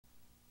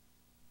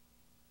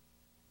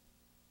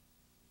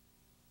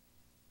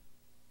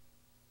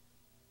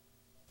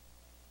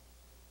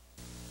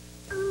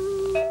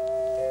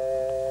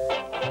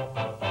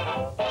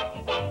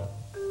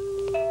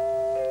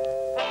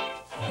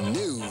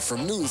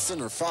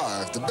Center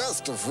 5, the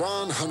best of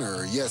Ron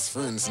Hunter. Yes,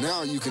 friends,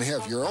 now you can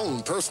have your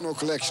own personal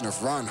collection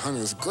of Ron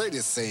Hunter's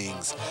greatest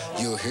sayings.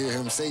 You'll hear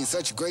him say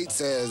such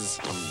greats as,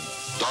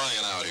 I'm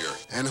dying out here.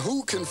 And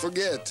who can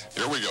forget?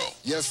 Here we go.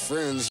 Yes,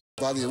 friends,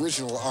 by the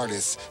original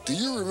artist. Do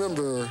you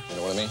remember? You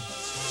know what I mean?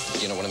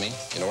 You know what I mean?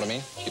 You know what I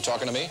mean? You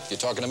talking to me? You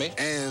talking to me?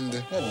 And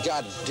that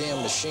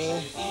goddamn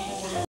machine.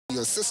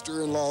 Your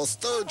sister-in-law's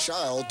third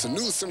child to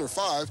News Center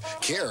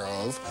 5, care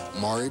of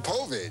Maury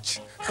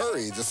Povich.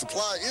 Hurry, the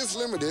supply is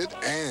limited,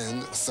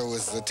 and so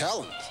is the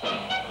talent.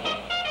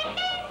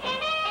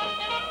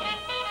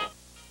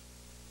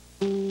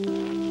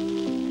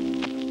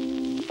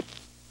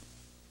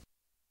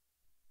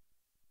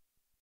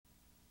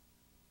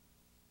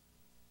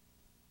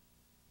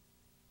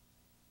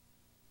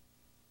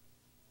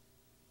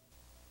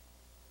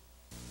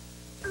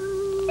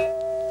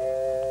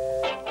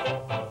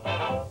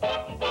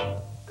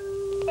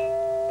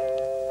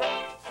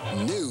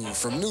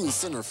 From News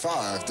Center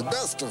 5, the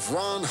best of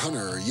Ron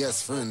Hunter.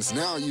 Yes, friends,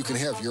 now you can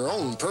have your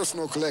own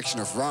personal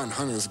collection of Ron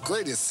Hunter's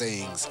greatest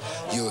sayings.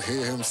 You'll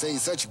hear him say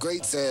such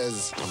greats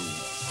as,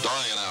 I'm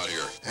dying out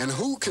here. And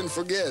who can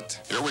forget?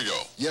 Here we go.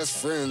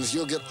 Yes, friends,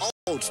 you'll get all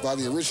quotes by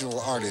the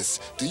original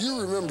artist. Do you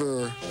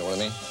remember? You know what I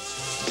mean?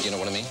 You know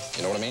what I mean?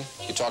 You know what I mean?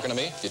 You talking to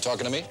me? You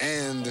talking to me?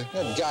 And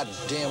that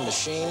goddamn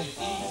machine.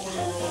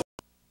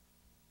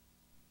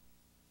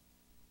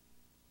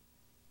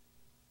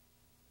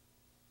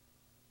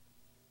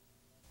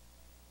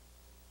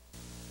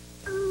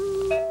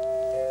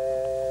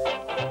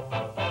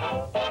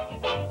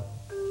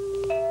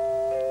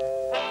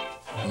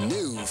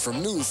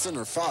 From News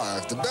Center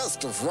 5, the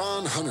best of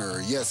Ron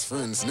Hunter. Yes,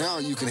 friends, now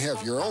you can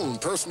have your own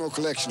personal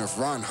collection of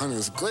Ron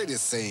Hunter's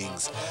greatest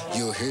sayings.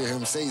 You'll hear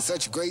him say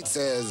such greats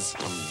as,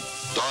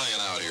 I'm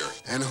dying out here.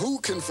 And who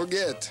can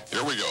forget?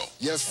 Here we go.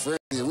 Yes, friends,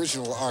 the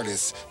original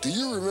artist. Do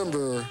you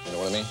remember? You know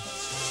what I mean?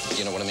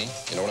 You know what I mean?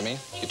 You know what I mean?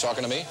 You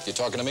talking to me? You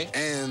talking to me?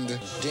 And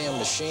damn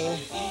machine.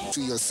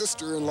 To your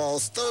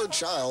sister-in-law's third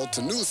child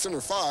to News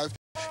Center 5,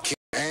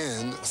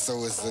 and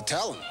so is the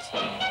talent.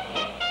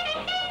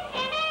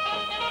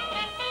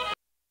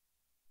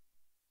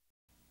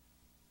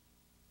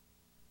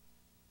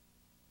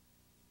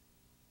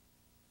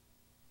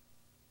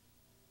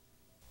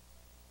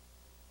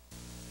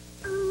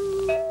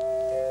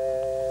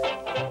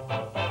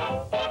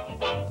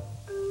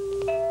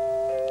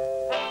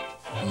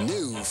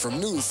 From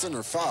News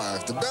Center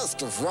 5, the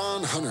best of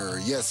Ron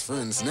Hunter. Yes,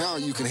 friends, now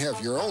you can have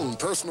your own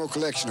personal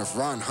collection of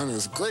Ron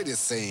Hunter's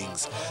greatest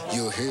sayings.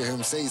 You'll hear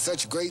him say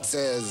such greats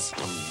as,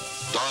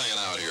 I'm dying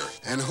out here.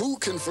 And who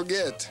can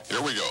forget?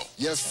 Here we go.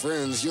 Yes,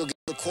 friends, you'll get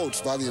the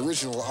quotes by the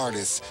original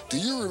artist. Do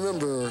you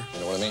remember? You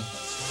know what I mean?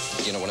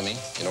 You know what I mean?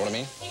 You know what I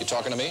mean? You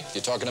talking to me?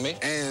 You talking to me?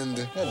 And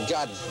that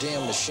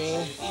goddamn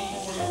machine.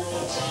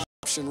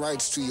 Option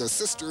rights to your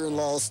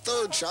sister-in-law's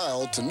third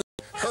child to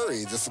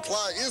Hurry, the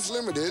supply is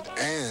limited,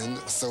 and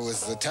so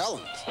is the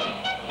talent.